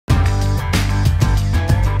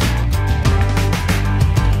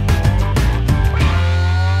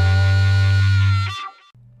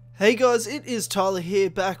Hey guys, it is Tyler here,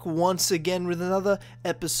 back once again with another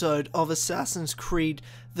episode of Assassin's Creed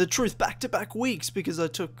The Truth, back-to-back weeks, because I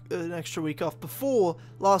took an extra week off before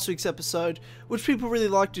last week's episode, which people really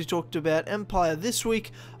liked to talk about Empire. This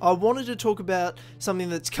week, I wanted to talk about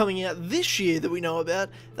something that's coming out this year that we know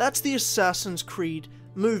about. That's the Assassin's Creed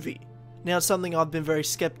movie. Now, it's something I've been very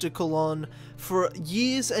skeptical on for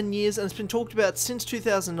years and years, and it's been talked about since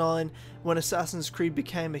 2009, when Assassin's Creed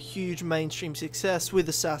became a huge mainstream success with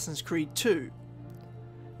Assassin's Creed 2.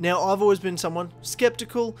 Now, I've always been someone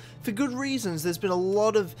skeptical for good reasons. There's been a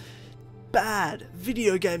lot of bad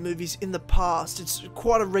video game movies in the past. It's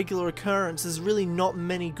quite a regular occurrence. There's really not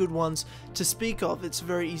many good ones to speak of. It's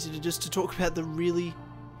very easy to talk about the really,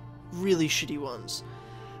 really shitty ones.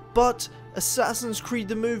 But Assassin's Creed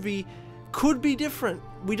the movie could be different.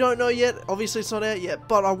 We don't know yet. Obviously, it's not out yet.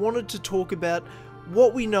 But I wanted to talk about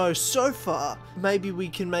what we know so far. Maybe we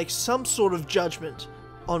can make some sort of judgment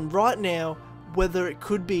on right now whether it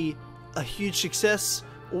could be a huge success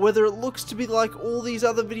or whether it looks to be like all these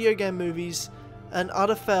other video game movies, an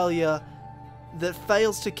utter failure that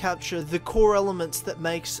fails to capture the core elements that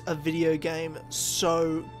makes a video game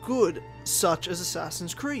so good, such as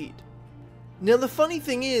Assassin's Creed. Now, the funny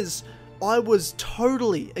thing is, I was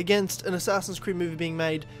totally against an Assassin's Creed movie being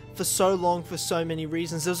made for so long for so many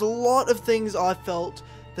reasons. There's a lot of things I felt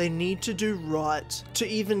they need to do right to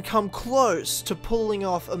even come close to pulling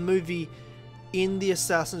off a movie in the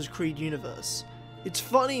Assassin's Creed universe. It's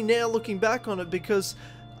funny now looking back on it, because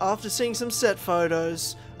after seeing some set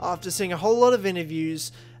photos, after seeing a whole lot of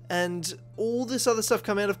interviews, and all this other stuff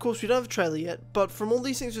come out, of course we don't have a trailer yet, but from all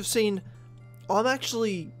these things we've seen, I'm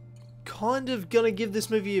actually kind of gonna give this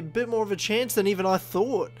movie a bit more of a chance than even I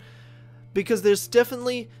thought, because there's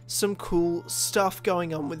definitely some cool stuff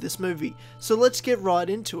going on with this movie. So let's get right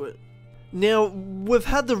into it. Now, we've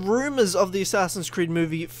had the rumours of the Assassin's Creed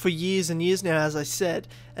movie for years and years now, as I said,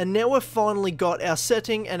 and now we've finally got our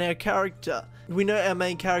setting and our character. We know our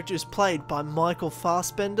main character is played by Michael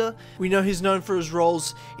Fassbender. We know he's known for his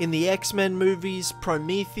roles in the X-Men movies,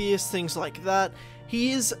 Prometheus, things like that.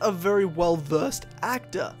 He is a very well-versed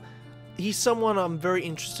actor. He's someone I'm very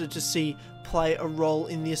interested to see play a role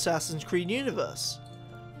in the Assassin's Creed universe.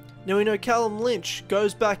 Now, we know Callum Lynch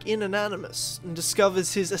goes back in Anonymous and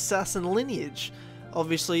discovers his assassin lineage,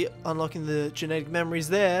 obviously unlocking the genetic memories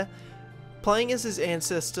there, playing as his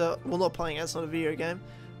ancestor, well, not playing as, not a video game,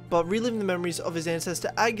 but reliving the memories of his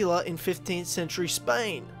ancestor Aguilar in 15th century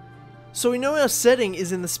Spain. So we know our setting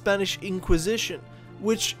is in the Spanish Inquisition,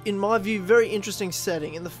 which, in my view, very interesting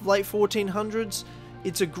setting. In the late 1400s,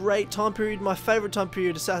 it's a great time period, my favourite time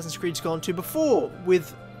period Assassin's Creed's gone to before,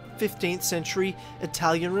 with 15th century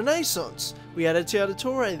Italian Renaissance. We had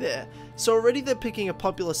auditore there. So already they're picking a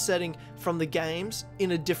popular setting from the games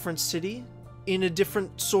in a different city, in a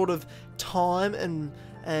different sort of time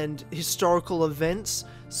and historical events.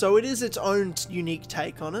 So it is its own unique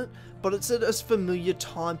take on it, but it's a familiar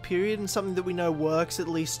time period and something that we know works, at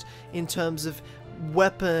least in terms of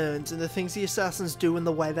weapons and the things the assassins do and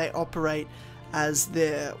the way they operate as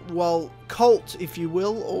their, well, cult, if you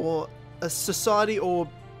will, or a society, or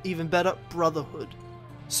even better, brotherhood.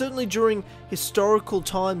 Certainly during historical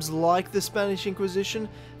times like the Spanish Inquisition,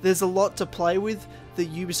 there's a lot to play with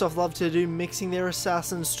that Ubisoft love to do, mixing their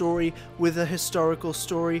assassin story with a historical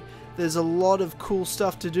story. There's a lot of cool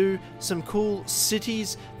stuff to do, some cool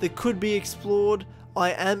cities that could be explored.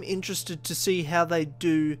 I am interested to see how they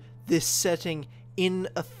do this setting in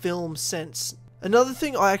a film sense. Another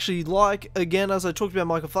thing I actually like, again, as I talked about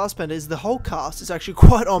Michael Fassbender, is the whole cast is actually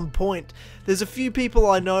quite on point. There's a few people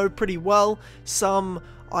I know pretty well, some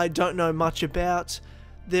I don't know much about.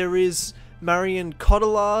 There is Marion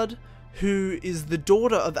Cotillard, who is the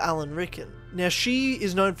daughter of Alan Rickman. Now, she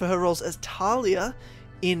is known for her roles as Talia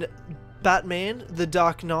in Batman: The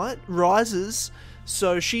Dark Knight Rises,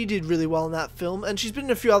 so she did really well in that film, and she's been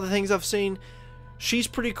in a few other things I've seen. She's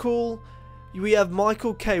pretty cool. We have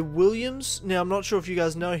Michael K. Williams. Now, I'm not sure if you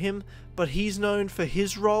guys know him, but he's known for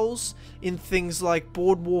his roles in things like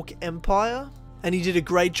Boardwalk Empire, and he did a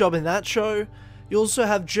great job in that show. You also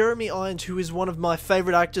have Jeremy Irons, who is one of my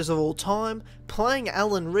favourite actors of all time, playing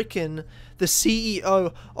Alan Rickman, the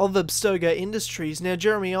CEO of Abstergo Industries. Now,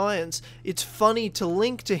 Jeremy Irons, it's funny to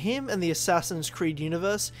link to him and the Assassin's Creed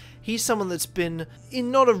universe. He's someone that's been,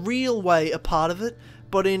 in not a real way, a part of it,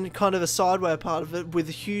 but in kind of a sideway part of it, with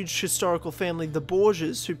a huge historical family, the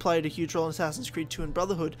Borgias, who played a huge role in Assassin's Creed 2 and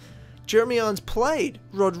Brotherhood. Jeremy Irons played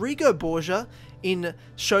Rodrigo Borgia in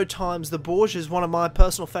Showtime's The Borgias, one of my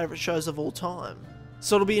personal favourite shows of all time.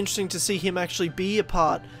 So it'll be interesting to see him actually be a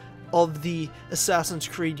part of the Assassin's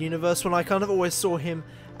Creed universe, when I kind of always saw him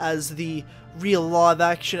as the real live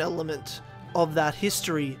action element of that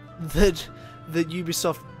history that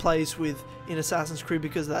Ubisoft plays with in Assassin's Creed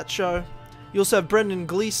because of that show. You also have Brendan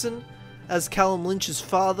Gleeson as Callum Lynch's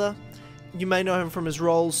father. You may know him from his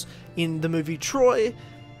roles in the movie Troy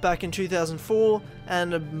back in 2004,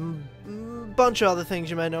 and a bunch of other things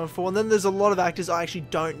you may know him for. And then there's a lot of actors I actually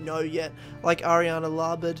don't know yet, like Ariana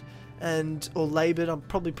Labard, or Labard, I'm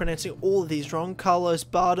probably pronouncing all of these wrong, Carlos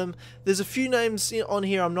Bardem. There's a few names on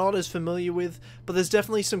here I'm not as familiar with, but there's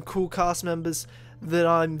definitely some cool cast members that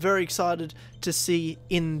I'm very excited to see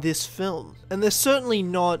in this film. And they're certainly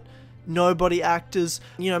not nobody actors.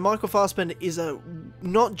 You know, Michael Fassbender is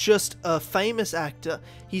not just a famous actor,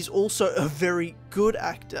 he's also a very good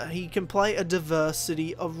actor. He can play a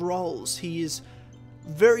diversity of roles. He is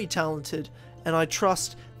very talented, and I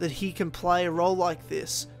trust that he can play a role like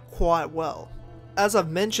this quite well. As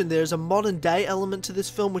I've mentioned, there's a modern day element to this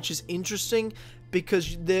film, which is interesting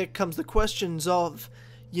because there comes the questions of,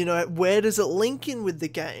 you know, where does it link in with the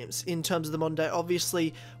games in terms of the modern day?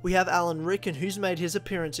 Obviously, we have Alan Rickman, who's made his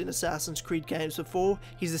appearance in Assassin's Creed games before.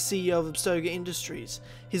 He's the CEO of Abstergo Industries.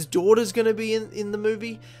 His daughter's going to be in the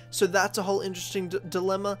movie, so that's a whole interesting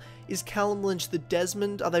dilemma. Is Callum Lynch the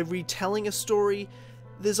Desmond? Are they retelling a story?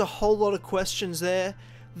 There's a whole lot of questions there,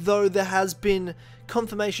 though there has been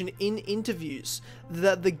confirmation in interviews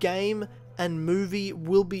that the game and movie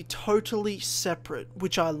will be totally separate,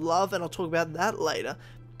 which I love, and I'll talk about that later.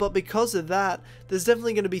 But because of that, there's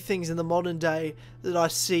definitely going to be things in the modern day that I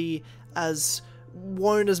see as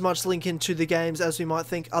won't as much link into the games as we might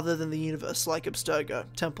think, other than the universe, like Abstergo,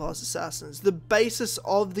 Templars, Assassins. The basis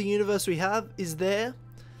of the universe we have is there,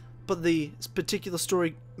 but the particular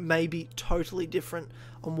story may be totally different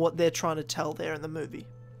on what they're trying to tell there in the movie.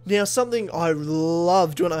 Now, something I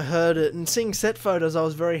loved when I heard it, and seeing set photos I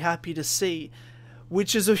was very happy to see,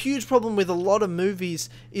 which is a huge problem with a lot of movies,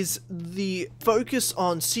 is the focus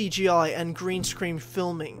on CGI and green screen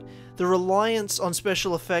filming. The reliance on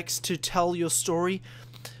special effects to tell your story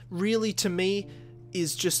really, to me,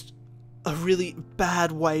 is just a really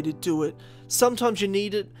bad way to do it. Sometimes you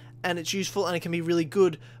need it, and it's useful, and it can be really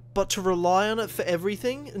good, but to rely on it for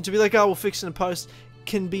everything, and to be like, oh, we'll fix it in post,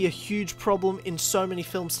 can be a huge problem in so many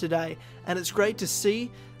films today. And it's great to see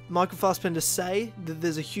Michael Fassbender say that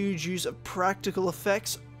there's a huge use of practical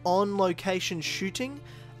effects on location shooting,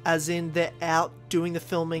 as in they're out doing the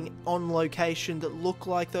filming on location that look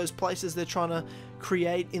like those places they're trying to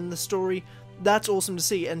create in the story. That's awesome to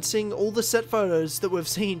see, and seeing all the set photos that we've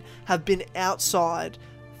seen have been outside,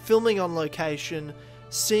 filming on location,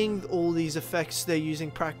 seeing all these effects they're using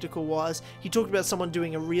practical wise. He talked about someone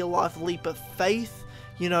doing a real life leap of faith,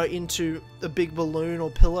 you know, into a big balloon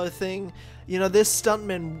or pillow thing. You know, there's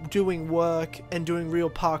stuntmen doing work and doing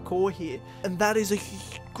real parkour here, and that is a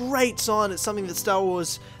great sign. It's something that Star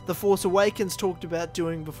Wars The Force Awakens talked about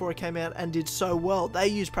doing before it came out and did so well. They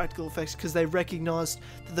used practical effects because they recognized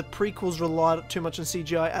that the prequels relied too much on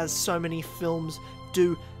CGI, as so many films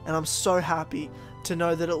do, and I'm so happy to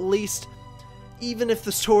know that at least, even if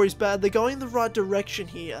the story's bad, they're going in the right direction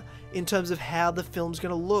here in terms of how the film's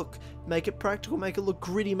going to look. Make it practical, make it look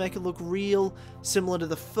gritty, make it look real, similar to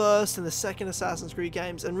the first and the second Assassin's Creed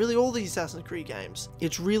games, and really all these Assassin's Creed games.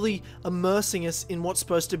 It's really immersing us in what's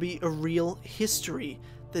supposed to be a real history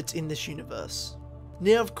that's in this universe.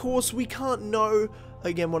 Now, of course, we can't know,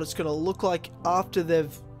 again, what it's going to look like after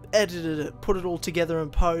they've edited it, put it all together in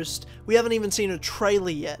post. We haven't even seen a trailer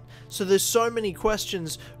yet, so there's so many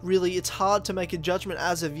questions, really, it's hard to make a judgment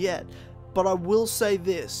as of yet. But I will say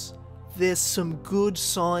this, there's some good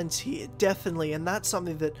signs here, definitely, and that's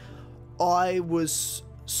something that I was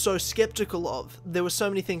so skeptical of. There were so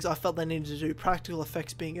many things I felt they needed to do, practical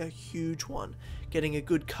effects being a huge one, getting a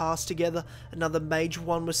good cast together. Another major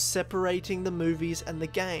one was separating the movies and the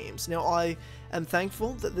games. Now, I am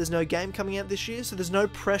thankful that there's no game coming out this year, so there's no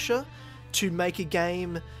pressure to make a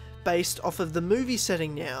game based off of the movie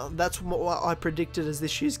setting now. That's what I predicted as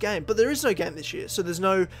this year's game, but there is no game this year, so there's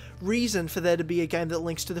no reason for there to be a game that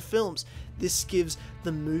links to the films. This gives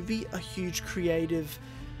the movie a huge creative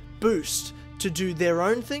boost to do their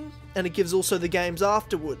own thing, and it gives also the games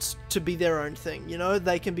afterwards to be their own thing. You know,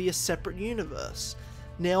 they can be a separate universe.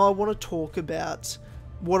 Now I want to talk about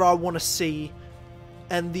what I want to see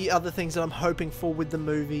and the other things that I'm hoping for with the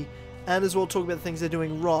movie, and as well talk about the things they're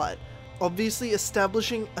doing right. Obviously,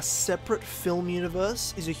 establishing a separate film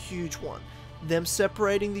universe is a huge one. Them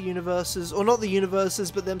separating the universes, or not the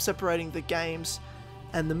universes, but them separating the games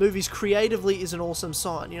and the movies creatively is an awesome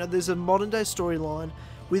sign. You know, there's a modern day storyline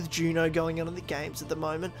with Juno going on in the games at the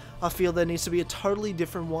moment. I feel there needs to be a totally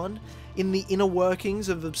different one. In the inner workings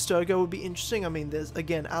of Abstergo would be interesting. I mean, there's,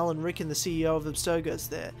 again, Alan Rickman, the CEO of Abstergo's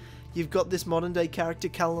there. You've got this modern day character,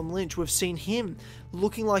 Callum Lynch. We've seen him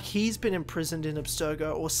looking like he's been imprisoned in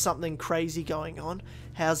Abstergo or something crazy going on.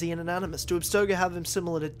 How's he an Animus? Do Abstergo have him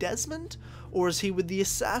similar to Desmond? Or is he with the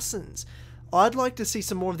Assassins? I'd like to see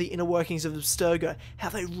some more of the inner workings of Abstergo, how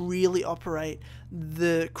they really operate,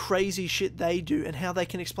 the crazy shit they do, and how they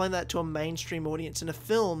can explain that to a mainstream audience in a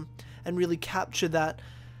film and really capture that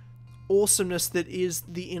awesomeness that is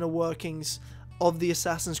the inner workings of the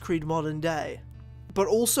Assassin's Creed modern day. But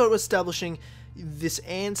also establishing this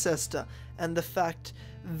ancestor and the fact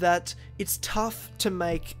that it's tough to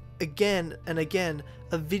make again and again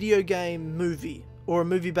a video game movie or a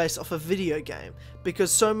movie based off a video game,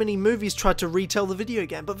 because so many movies try to retell the video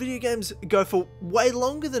game, but video games go for way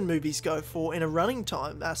longer than movies go for in a running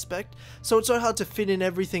time aspect, so it's so hard to fit in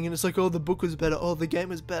everything, and it's like, oh, the book was better, oh, the game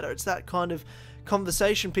was better. It's that kind of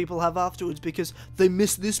conversation people have afterwards because they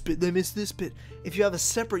missed this bit, they missed this bit. If you have a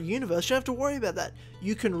separate universe, you don't have to worry about that.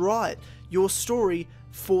 You can write your story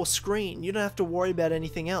for screen. You don't have to worry about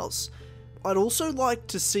anything else. I'd also like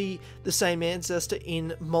to see the same ancestor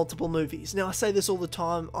in multiple movies. Now, I say this all the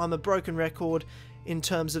time, I'm a broken record in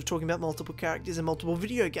terms of talking about multiple characters in multiple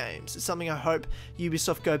video games. It's something I hope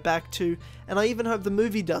Ubisoft go back to, and I even hope the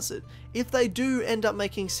movie does it. If they do end up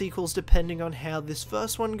making sequels depending on how this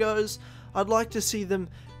first one goes, I'd like to see them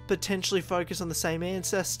potentially focus on the same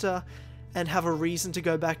ancestor and have a reason to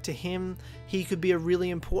go back to him. He could be a really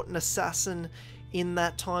important assassin in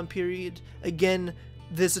that time period. Again,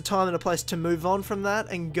 there's a time and a place to move on from that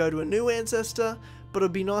and go to a new ancestor, but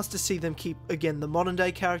it'd be nice to see them keep, again, the modern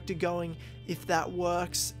day character going, if that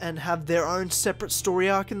works, and have their own separate story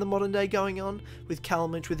arc in the modern day going on, with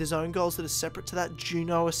Callum Lynch with his own goals that are separate to that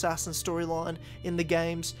Juno assassin storyline in the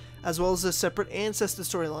games, as well as a separate ancestor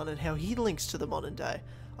storyline and how he links to the modern day.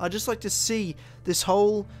 I'd just like to see this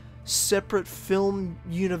whole separate film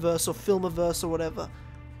universe or filmiverse or whatever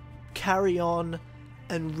carry on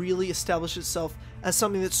and really establish itself as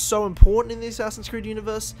something that's so important in the Assassin's Creed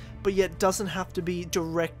universe, but yet doesn't have to be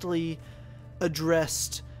directly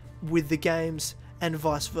addressed with the games and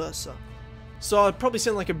vice versa. So I'd probably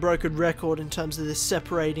sound like a broken record in terms of this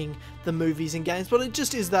separating the movies and games, but it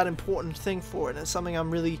just is that important thing for it, and it's something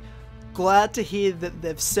I'm really glad to hear that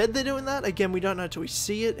they've said they're doing that. Again, we don't know till we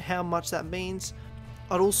see it how much that means.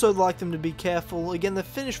 I'd also like them to be careful. Again, they've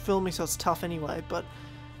finished filming, so it's tough anyway, but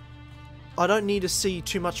I don't need to see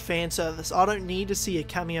too much fan service. I don't need to see a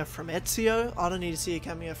cameo from Ezio. I don't need to see a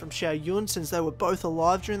cameo from Xiao Yun, since they were both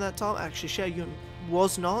alive during that time. Actually, Xiao Yun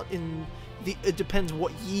was not in the... It depends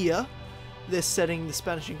what year they're setting the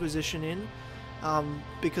Spanish Inquisition in,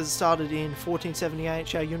 because it started in 1478.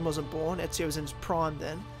 Xiao Yun wasn't born. Ezio was in his prime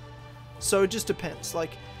then. So it just depends.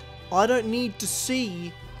 Like, I don't need to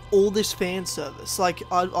see all this fan service. Like,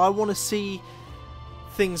 I want to see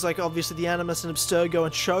things like, obviously, the Animus and Abstergo,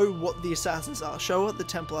 and show what the Assassins are, show what the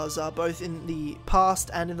Templars are, both in the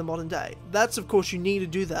past and in the modern day. That's, of course, you need to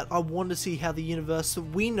do that. I want to see how the universe that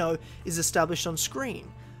we know is established on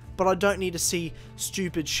screen. But I don't need to see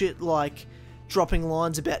stupid shit like dropping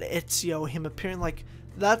lines about Ezio or him appearing. Like,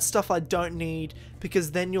 that stuff I don't need,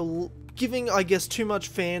 because then you're giving, I guess, too much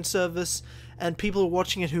fan service, and people are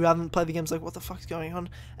watching it who haven't played the games like, what the fuck's going on?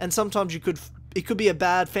 And sometimes it could be a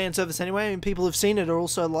bad fan service anyway, and people who've seen it are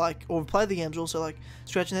also like, or played the games are also like,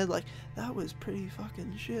 scratching their head like, that was pretty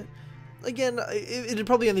fucking shit. Again, it'd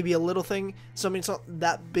probably only be a little thing, so I mean, it's not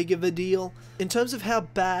that big of a deal. In terms of how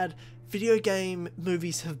bad video game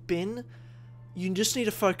movies have been, you just need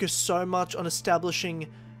to focus so much on establishing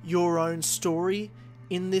your own story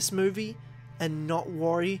in this movie, and not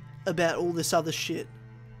worry about all this other shit.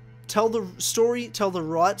 Tell the story, tell the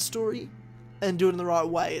right story, and do it in the right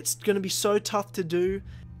way. It's going to be so tough to do.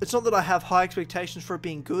 It's not that I have high expectations for it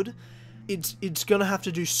being good. It's going to have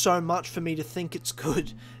to do so much for me to think it's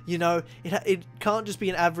good. You know, it can't just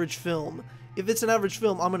be an average film. If it's an average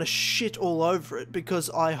film, I'm going to shit all over it,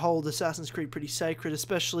 because I hold Assassin's Creed pretty sacred,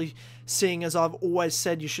 especially seeing as I've always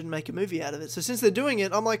said you shouldn't make a movie out of it. So since they're doing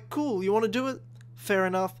it, I'm like, cool, you want to do it? Fair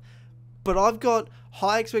enough. But I've got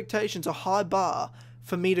high expectations, a high bar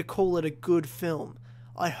for me to call it a good film.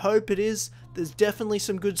 I hope it is. There's definitely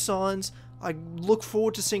some good signs. I look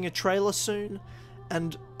forward to seeing a trailer soon,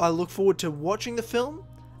 and I look forward to watching the film,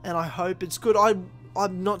 and I hope it's good.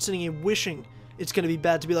 I'm not sitting here wishing it's going to be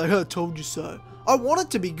bad to be like, oh, I told you so. I want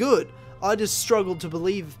it to be good. I just struggle to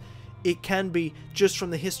believe it can be, just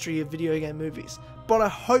from the history of video game movies. But I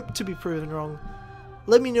hope to be proven wrong.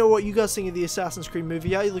 Let me know what you guys think of the Assassin's Creed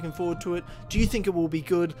movie. Are you looking forward to it? Do you think it will be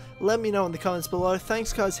good? Let me know in the comments below.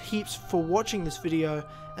 Thanks guys heaps for watching this video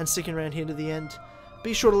and sticking around here to the end.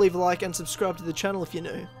 Be sure to leave a like and subscribe to the channel if you're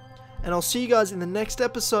new. And I'll see you guys in the next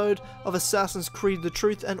episode of Assassin's Creed The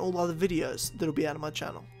Truth and all other videos that'll be out on my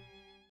channel.